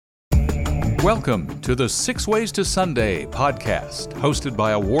Welcome to the Six Ways to Sunday podcast, hosted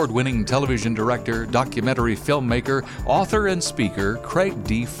by award-winning television director, documentary filmmaker, author, and speaker Craig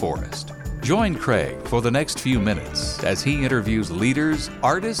D. Forrest. Join Craig for the next few minutes as he interviews leaders,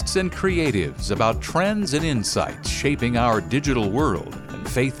 artists, and creatives about trends and insights shaping our digital world and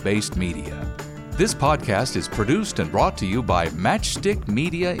faith-based media. This podcast is produced and brought to you by Matchstick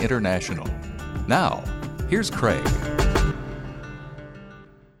Media International. Now, here's Craig.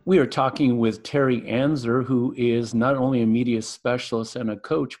 We are talking with Terry Anzer, who is not only a media specialist and a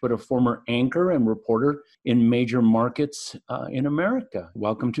coach, but a former anchor and reporter in major markets in America.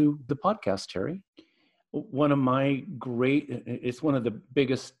 Welcome to the podcast, Terry. It's one of the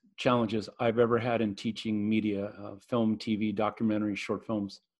biggest challenges I've ever had in teaching media, film, TV, documentary, short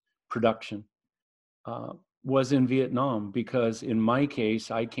films, production, was in Vietnam, because in my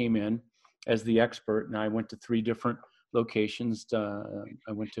case, I came in as the expert and I went to 3 different locations.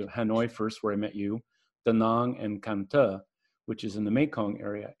 I went to Hanoi first, where I met you, Da Nang, and Can Tho, which is in the Mekong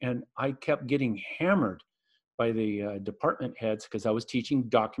area. And I kept getting hammered by the department heads because I was teaching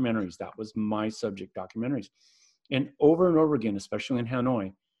documentaries. That was my subject, documentaries. And over again, especially in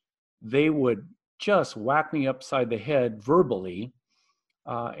Hanoi, they would just whack me upside the head verbally.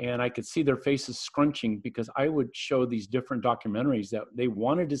 And I could see their faces scrunching because I would show these different documentaries that they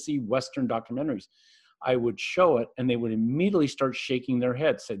wanted to see, Western documentaries. I would show it and they would immediately start shaking their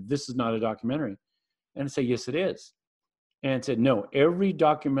heads, say, "This is not a documentary." And I'd say, "Yes, it is." And said, "No,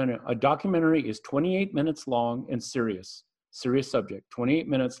 a documentary is 28 minutes long and serious subject, 28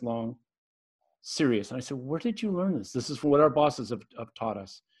 minutes long, serious." And I said, "Where did you learn this? This is what our bosses have taught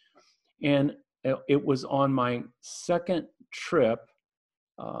us." And it was on my second trip,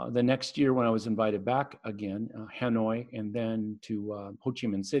 the next year when I was invited back again, Hanoi, and then to Ho Chi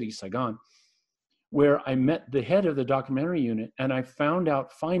Minh City, Saigon, where I met the head of the documentary unit. And I found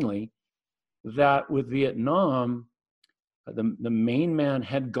out finally that with Vietnam, the main man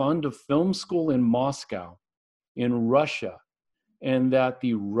had gone to film school in Moscow, in Russia, and that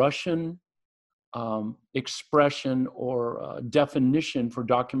the Russian expression or definition for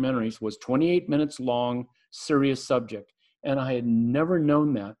documentaries was 28 minutes long, serious subject. And I had never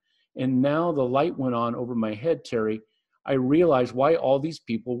known that. And now the light went on over my head, Terry. I realized why all these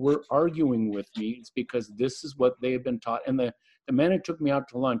people were arguing with me. It's because this is what they had been taught. And the man who took me out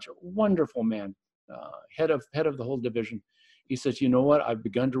to lunch, a wonderful man, head of the whole division, he says, "You know what? I've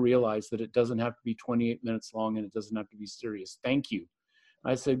begun to realize that it doesn't have to be 28 minutes long and it doesn't have to be serious. Thank you."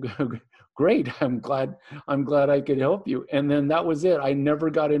 I said, "Great. I'm glad I could help you." And then that was it. I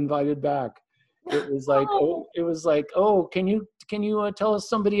never got invited back. It was like, can you tell us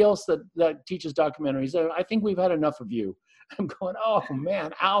somebody else that teaches documentaries? I think we've had enough of you. I'm going, oh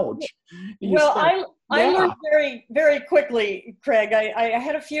man, ouch. I learned very, very quickly, Craig. I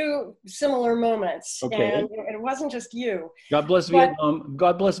had a few similar moments, okay. And it wasn't just you. God bless Vietnam.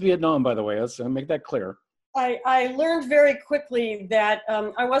 God bless Vietnam, by the way. Let's make that clear. I learned very quickly that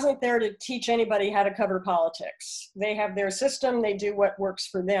I wasn't there to teach anybody how to cover politics. They have their system. They do what works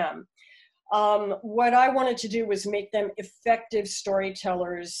for them. What I wanted to do was make them effective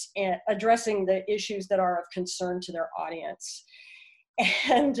storytellers and addressing the issues that are of concern to their audience.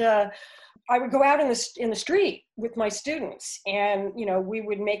 And I would go out in the street with my students, and we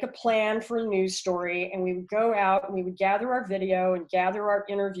would make a plan for a news story, and we would go out and we would gather our video and gather our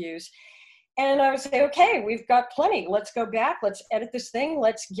interviews. And I would say, "Okay, we've got plenty. Let's go back. Let's edit this thing.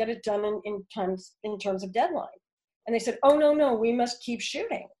 Let's get it done in terms of deadline." And they said, "Oh, no, we must keep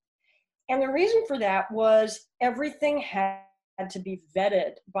shooting." And the reason for that was everything had to be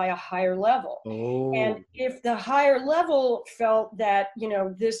vetted by a higher level. Oh. And if the higher level felt that,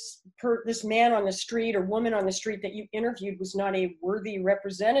 this man on the street or woman on the street that you interviewed was not a worthy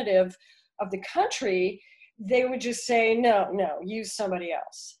representative of the country, they would just say, no, use somebody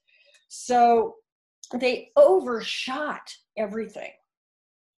else. So they overshot everything.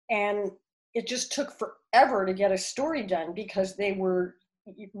 And it just took forever to get a story done because they were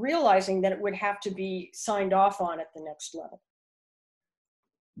realizing that it would have to be signed off on at the next level.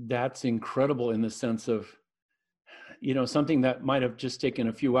 That's incredible in the sense of, something that might have just taken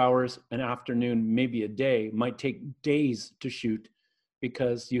a few hours, an afternoon, maybe a day, might take days to shoot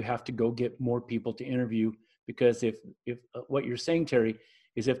because you have to go get more people to interview. Because if what you're saying, Terry,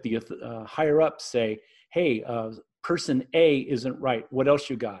 is if the higher ups say, "Hey, person A isn't right. What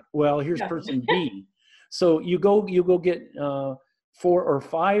else you got?" Well, here's person B. So you go get 4 or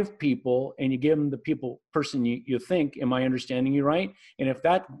 5 people, and you give them the person you think, am I understanding you right? And if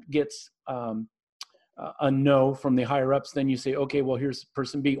that gets a no from the higher ups, then you say, okay, well, here's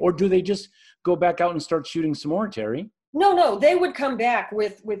person B. Or do they just go back out and start shooting some more, Terry? No, they would come back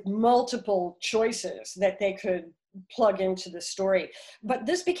with multiple choices that they could plug into the story. But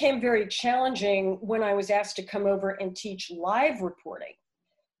this became very challenging when I was asked to come over and teach live reporting,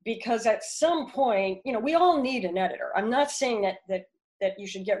 because at some point, we all need an editor. I'm not saying that you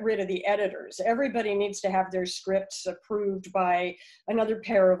should get rid of the editors. Everybody needs to have their scripts approved by another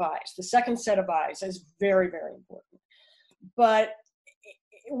pair of eyes. The second set of eyes is very, very important. But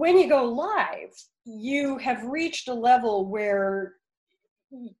when you go live, you have reached a level where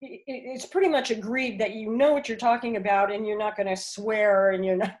it's pretty much agreed that you know what you're talking about, and you're not going to swear, and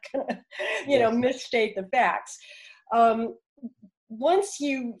you're not going to, misstate the facts. Once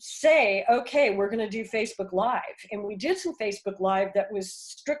you say, okay, we're going to do Facebook Live, and we did some Facebook Live that was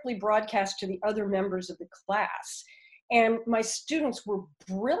strictly broadcast to the other members of the class, and my students were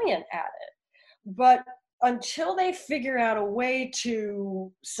brilliant at it. But until they figure out a way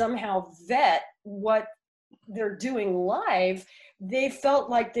to somehow vet what they're doing live, they felt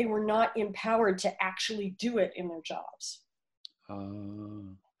like they were not empowered to actually do it in their jobs.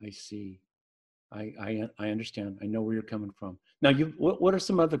 I see. I understand. I know where you're coming from. Now, what are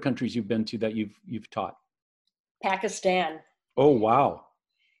some other countries you've been to that you've taught? Pakistan. Oh, wow.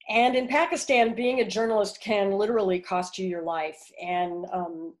 And in Pakistan, being a journalist can literally cost you your life. And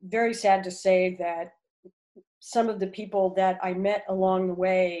very sad to say that some of the people that I met along the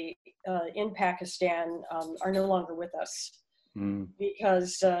way in Pakistan are no longer with us.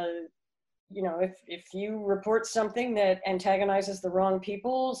 Because if you report something that antagonizes the wrong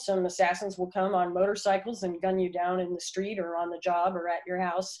people, some assassins will come on motorcycles and gun you down in the street or on the job or at your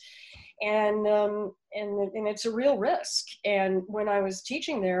house. And it's a real risk. And when I was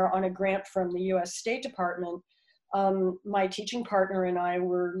teaching there on a grant from the US State Department, my teaching partner and I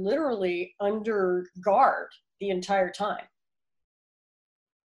were literally under guard the entire time.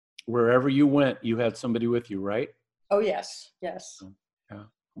 Wherever you went, you had somebody with you, right? Oh, yes. Yeah.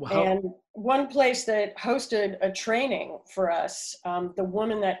 Well, and one place that hosted a training for us, the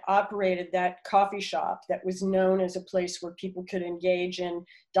woman that operated that coffee shop that was known as a place where people could engage in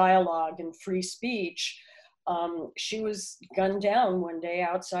dialogue and free speech, she was gunned down one day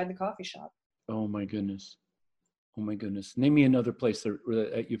outside the coffee shop. Oh my goodness. Name me another place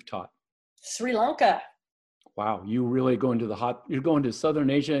that you've taught. Sri Lanka. Wow, you really you're going to Southern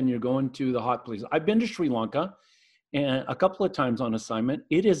Asia, and you're going to the hot places. I've been to Sri Lanka and a couple of times on assignment.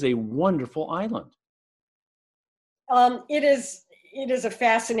 It is a wonderful island. It is a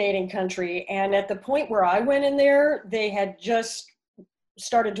fascinating country. And at the point where I went in there, they had just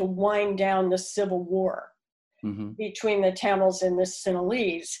started to wind down the civil war between the Tamils and the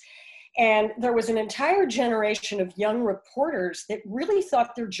Sinhalese. And there was an entire generation of young reporters that really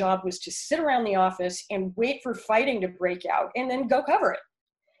thought their job was to sit around the office and wait for fighting to break out and then go cover it.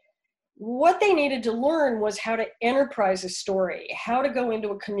 What they needed to learn was how to enterprise a story, how to go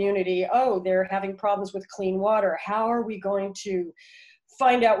into a community. Oh, they're having problems with clean water. How are we going to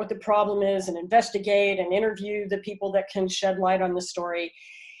find out what the problem is and investigate and interview the people that can shed light on the story?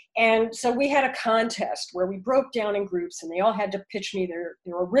 And so we had a contest where we broke down in groups, and they all had to pitch me their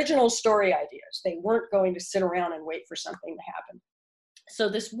original story ideas. They weren't going to sit around and wait for something to happen. So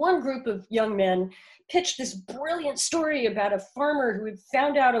this one group of young men pitched this brilliant story about a farmer who had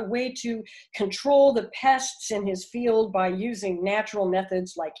found out a way to control the pests in his field by using natural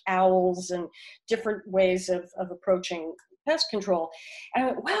methods like owls and different ways of approaching pest control. And I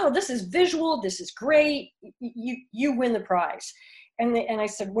went, wow, this is visual. This is great. You win the prize. And I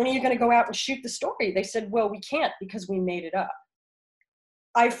said, when are you going to go out and shoot the story? They said, well, we can't because we made it up.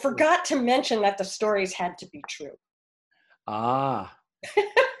 I forgot to mention that the stories had to be true. Ah.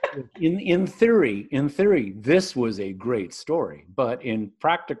 In theory, this was a great story, but in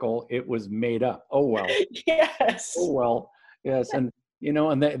practical, it was made up. Oh, well. Yes. Oh, well. Yes. And,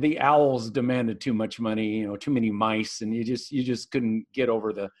 and the owls demanded too much money, too many mice, and you just couldn't get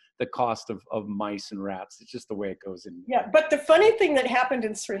over the cost of mice and rats. It's just the way it goes. Yeah. But the funny thing that happened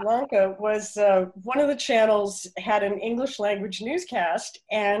in Sri Lanka was one of the channels had an English language newscast,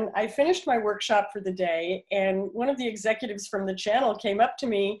 and I finished my workshop for the day, and one of the executives from the channel came up to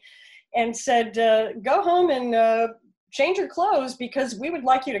me and said, go home and change your clothes because we would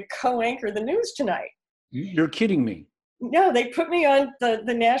like you to co-anchor the news tonight. You're kidding me. No, they put me on the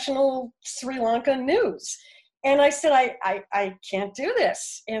national Sri Lanka news. And I said, I can't do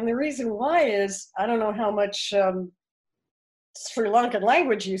this. And the reason why is, I don't know how much Sri Lankan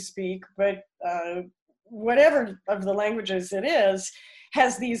language you speak, but whatever of the languages it is,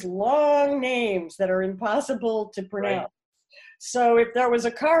 has these long names that are impossible to pronounce. Right. So if there was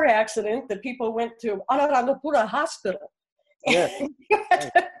a car accident, the people went to Anuradhapura Hospital. Yeah.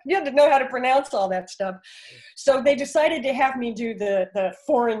 You had to know how to pronounce all that stuff. So they decided to have me do the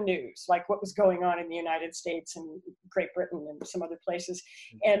foreign news, like what was going on in the United States and Great Britain and some other places.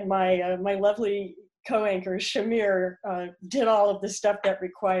 And my lovely co-anchor, Shamir, did all of the stuff that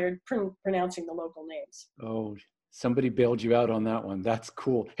required pronouncing the local names. Oh, somebody bailed you out on that one. That's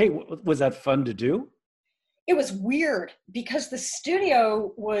cool. Hey, was that fun to do? It was weird because the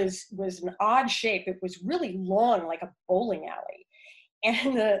studio was an odd shape. It was really long, like a bowling alley.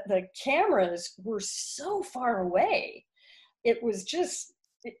 And the cameras were so far away. It was just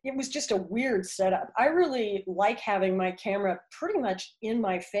a weird setup. I really like having my camera pretty much in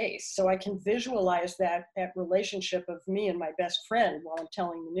my face so I can visualize that relationship of me and my best friend while I'm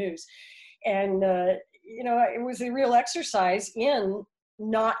telling the news. And, it was a real exercise in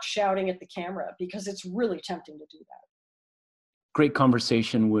not shouting at the camera because it's really tempting to do that. Great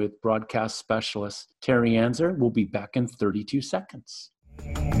conversation with broadcast specialist Terry Anzer. We'll be back in 32 seconds.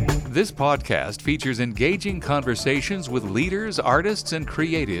 This podcast features engaging conversations with leaders, artists, and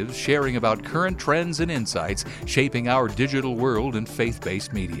creatives sharing about current trends and insights shaping our digital world and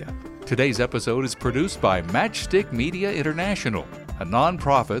faith-based media. Today's episode is produced by Matchstick Media International, a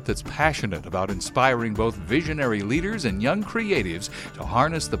nonprofit that's passionate about inspiring both visionary leaders and young creatives to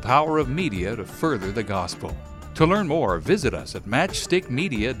harness the power of media to further the gospel. To learn more, visit us at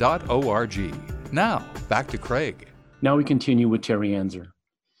matchstickmedia.org. Now, back to Craig. Now we continue with Terry Anzer.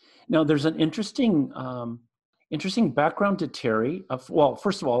 Now, there's an interesting background to Terry. Well,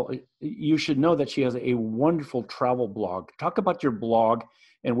 first of all, you should know that she has a wonderful travel blog. Talk about your blog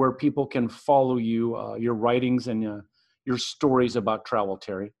and where people can follow you, your writings and your stories about travel,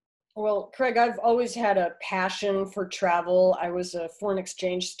 Terry. Well, Craig, I've always had a passion for travel. I was a foreign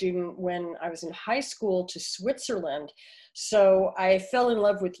exchange student when I was in high school to Switzerland. So I fell in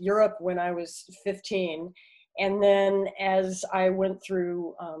love with Europe when I was 15. And then as I went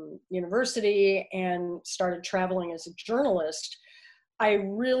through university and started traveling as a journalist, I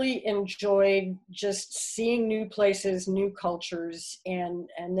really enjoyed just seeing new places, new cultures, and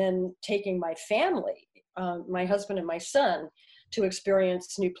then taking my family, my husband and my son, to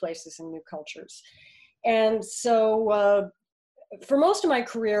experience new places and new cultures. And so for most of my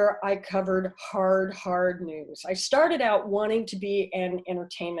career, I covered hard news. I started out wanting to be an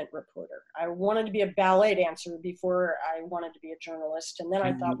entertainment reporter. I wanted to be a ballet dancer before I wanted to be a journalist. And then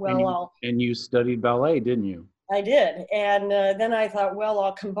I thought, And you studied ballet, didn't you? I did. And then I thought,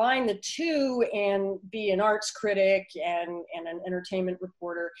 I'll combine the two and be an arts critic and an entertainment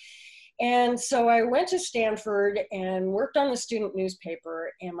reporter. And so I went to Stanford and worked on the student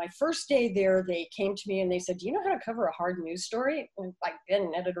newspaper. And my first day there, they came to me and they said, "Do you know how to cover a hard news story?" And I'd been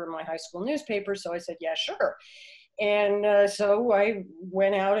an editor in my high school newspaper. So I said, "Yeah, sure." And so I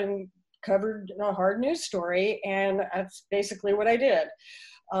went out and covered a hard news story. And that's basically what I did.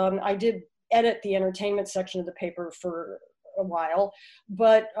 I did edit the entertainment section of the paper for a while,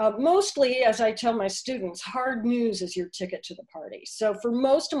 but mostly, as I tell my students, hard news is your ticket to the party. So for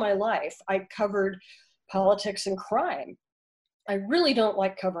most of my life, I covered politics and crime. I really don't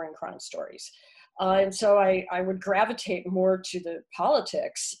like covering crime stories. And so I would gravitate more to the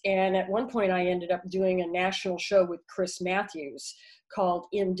politics. And at one point I ended up doing a national show with Chris Matthews called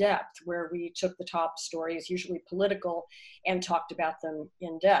In Depth, where we took the top stories, usually political, and talked about them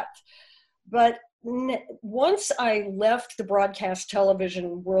in depth. But once I left the broadcast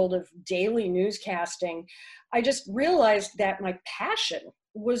television world of daily newscasting, I just realized that my passion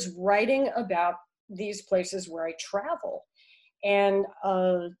was writing about these places where I travel. And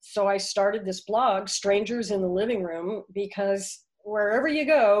so I started this blog, Strangers in the Living Room, because wherever you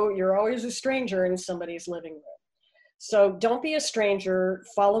go, you're always a stranger in somebody's living room. So don't be a stranger.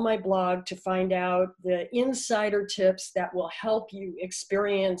 Follow my blog to find out the insider tips that will help you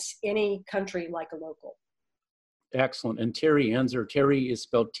experience any country like a local. Excellent. And Terry Anzer, Terry is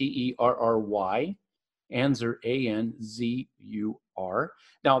spelled Terry, Anzer, Anzur.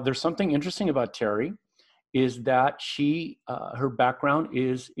 Now, there's something interesting about Terry, is that her background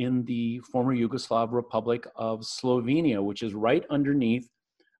is in the former Yugoslav Republic of Slovenia, which is right underneath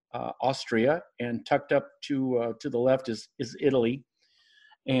Austria, and tucked up to the left is Italy.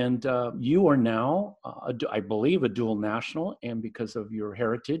 And you are now, I believe, a dual national, and because of your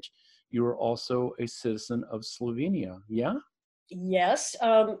heritage, you are also a citizen of Slovenia. Yeah? Yes.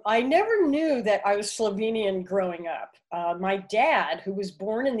 I never knew that I was Slovenian growing up. My dad, who was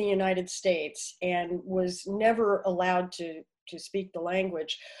born in the United States and was never allowed to speak the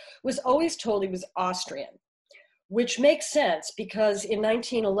language, was always told he was Austrian, which makes sense because in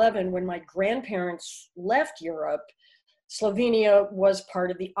 1911, when my grandparents left Europe, Slovenia was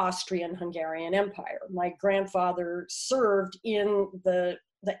part of the Austrian-Hungarian Empire. My grandfather served in the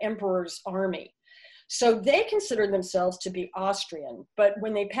emperor's army. So they considered themselves to be Austrian, but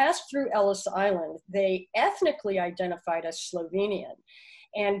when they passed through Ellis Island, they ethnically identified as Slovenian.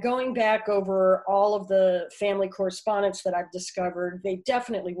 And going back over all of the family correspondence that I've discovered, they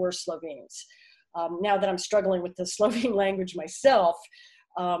definitely were Slovenes. Now that I'm struggling with the Slovene language myself,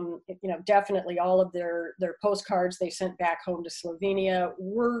 definitely all of their postcards they sent back home to Slovenia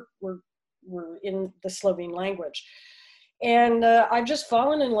were in the Slovene language. And I've just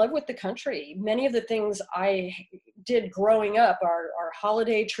fallen in love with the country. Many of the things I did growing up, our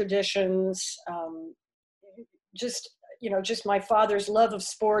holiday traditions, just my father's love of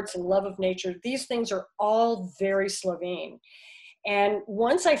sports and love of nature, these things are all very Slovene. And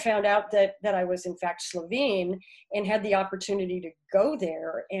once I found out that I was in fact Slovene and had the opportunity to go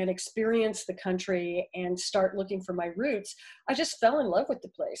there and experience the country and start looking for my roots, I just fell in love with the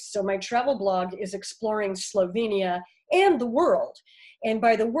place. So my travel blog is exploring Slovenia and the world. And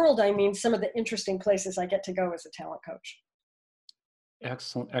by the world, I mean some of the interesting places I get to go as a talent coach.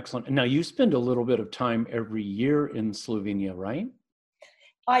 Excellent, excellent. Now you spend a little bit of time every year in Slovenia, right?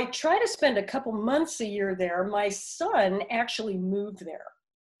 I try to spend a couple months a year there. My son actually moved there.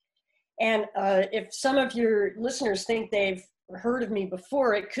 And if some of your listeners think they've heard of me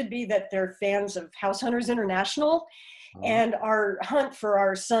before, it could be that they're fans of House Hunters International. Oh. And our hunt for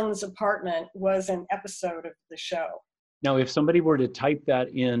our son's apartment was an episode of the show. Now, if somebody were to type that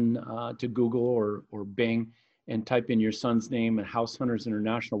in to Google or Bing and type in your son's name and House Hunters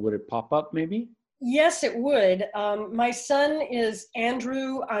International, would it pop up maybe? Yes, it would. My son is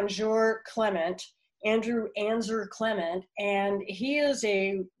Andrew Anzor Clement, and he is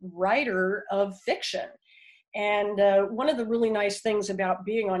a writer of fiction. And one of the really nice things about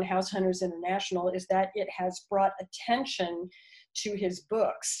being on House Hunters International is that it has brought attention to his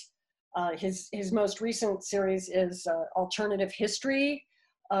books. His most recent series is Alternative History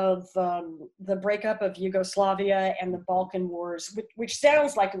of the breakup of Yugoslavia and the Balkan Wars, which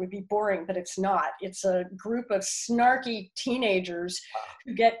sounds like it would be boring, but it's not. It's a group of snarky teenagers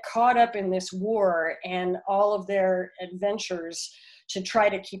who get caught up in this war and all of their adventures to try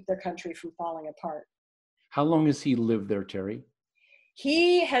to keep their country from falling apart. How long has he lived there, Terry?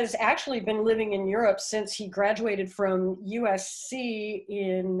 He has actually been living in Europe since he graduated from USC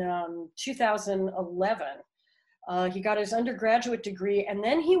in 2011. He got his undergraduate degree, and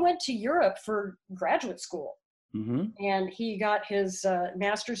then he went to Europe for graduate school. Mm-hmm. And he got his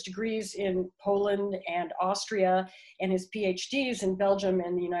master's degrees in Poland and Austria, and his PhDs in Belgium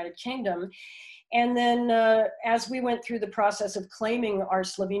and the United Kingdom. And then as we went through the process of claiming our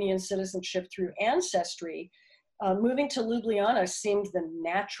Slovenian citizenship through Ancestry, moving to Ljubljana seemed the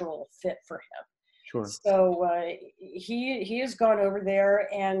natural fit for him. Sure. So he has gone over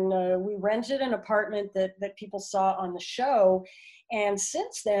there, and we rented an apartment that people saw on the show. And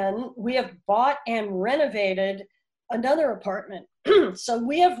since then, we have bought and renovated another apartment. So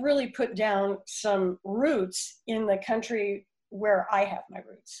we have really put down some roots in the country where I have my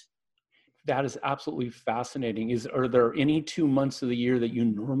roots. That is absolutely fascinating. Are there any 2 months of the year that you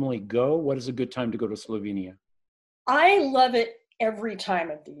normally go? What is a good time to go to Slovenia? I love it every time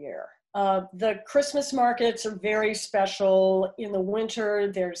of the year. The Christmas markets are very special. In the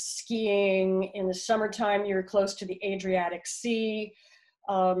winter, there's skiing. In the summertime, you're close to the Adriatic Sea.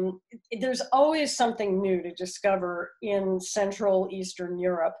 There's always something new to discover in Central Eastern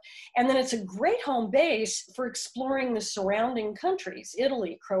Europe. And then it's a great home base for exploring the surrounding countries,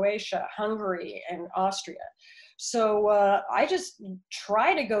 Italy, Croatia, Hungary, and Austria. So I just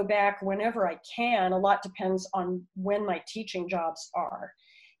try to go back whenever I can. A lot depends on when my teaching jobs are.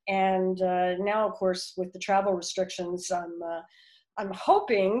 And now, of course, with the travel restrictions, I'm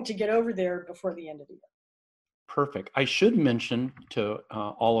hoping to get over there before the end of the year. Perfect. I should mention to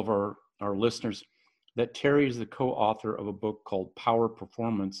all of our listeners that Terry is the co-author of a book called Power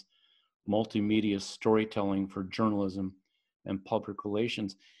Performance, Multimedia Storytelling for Journalism and Public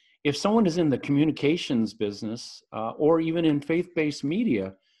Relations. If someone is in the communications business or even in faith-based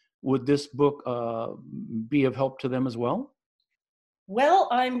media, would this book be of help to them as well? Well,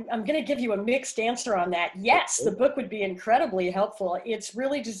 I'm going to give you a mixed answer on that. Yes, the book would be incredibly helpful. It's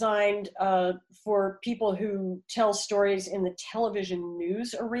really designed for people who tell stories in the television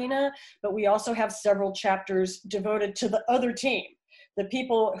news arena, but we also have several chapters devoted to the other team, the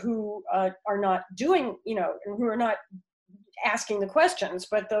people who are not doing, who are not asking the questions,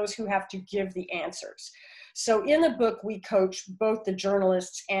 but those who have to give the answers. So in the book, we coach both the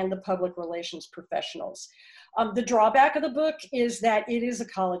journalists and the public relations professionals. The drawback of the book is that it is a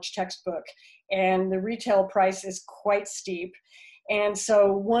college textbook, and the retail price is quite steep. And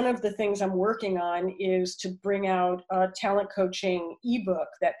so one of the things I'm working on is to bring out a talent coaching ebook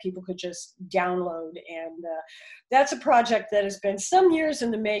that people could just download. And that's a project that has been some years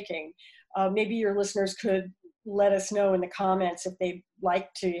in the making. Maybe your listeners could let us know in the comments if they'd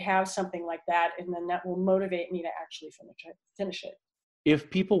like to have something like that, and then that will motivate me to actually finish it.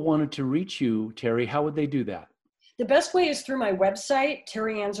 If people wanted to reach you, Terry, how would they do that? The best way is through my website,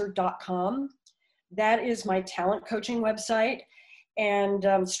 terryanzer.com. That is my talent coaching website. And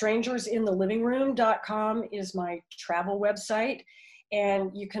strangersinthelivingroom.com is my travel website.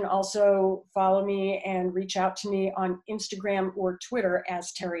 And you can also follow me and reach out to me on Instagram or Twitter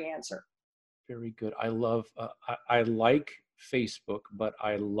as Terry Anzer. Very good. I love, I like Facebook, but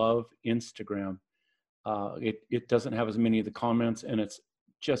I love Instagram. It doesn't have as many of the comments, and it's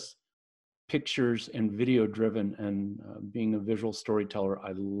just pictures and video driven, and being a visual storyteller,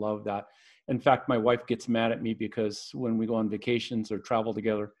 I love that. In fact, my wife gets mad at me because when we go on vacations or travel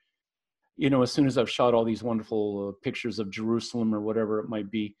together, you know, as soon as I've shot all these wonderful pictures of Jerusalem or whatever it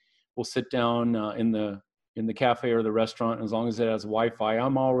might be, we'll sit down in the cafe or the restaurant, and as long as it has Wi-Fi,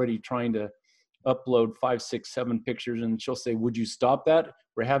 I'm already trying to upload 5, 6, 7 pictures, and she'll say, "Would you stop that?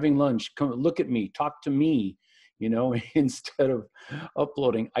 We're having lunch. Come look at me, talk to me," you know, instead of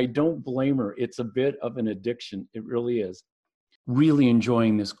uploading. I don't blame her. It's a bit of an addiction. It really is. Really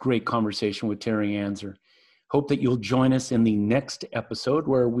enjoying this great conversation with Terry Anzer. Hope that you'll join us in the next episode,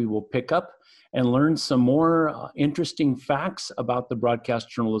 where we will pick up and learn some more interesting facts about the broadcast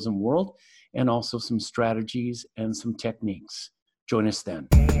journalism world, and also some strategies and some techniques. Join us then.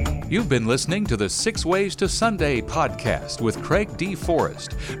 You've been listening to the 6 Ways to Sunday podcast with Craig D.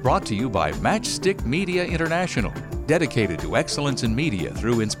 Forrest, brought to you by Matchstick Media International, dedicated to excellence in media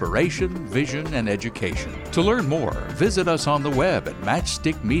through inspiration, vision, and education. To learn more, visit us on the web at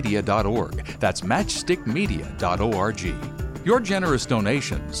matchstickmedia.org. That's matchstickmedia.org. Your generous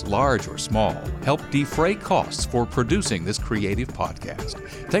donations, large or small, help defray costs for producing this creative podcast.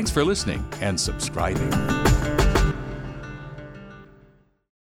 Thanks for listening and subscribing.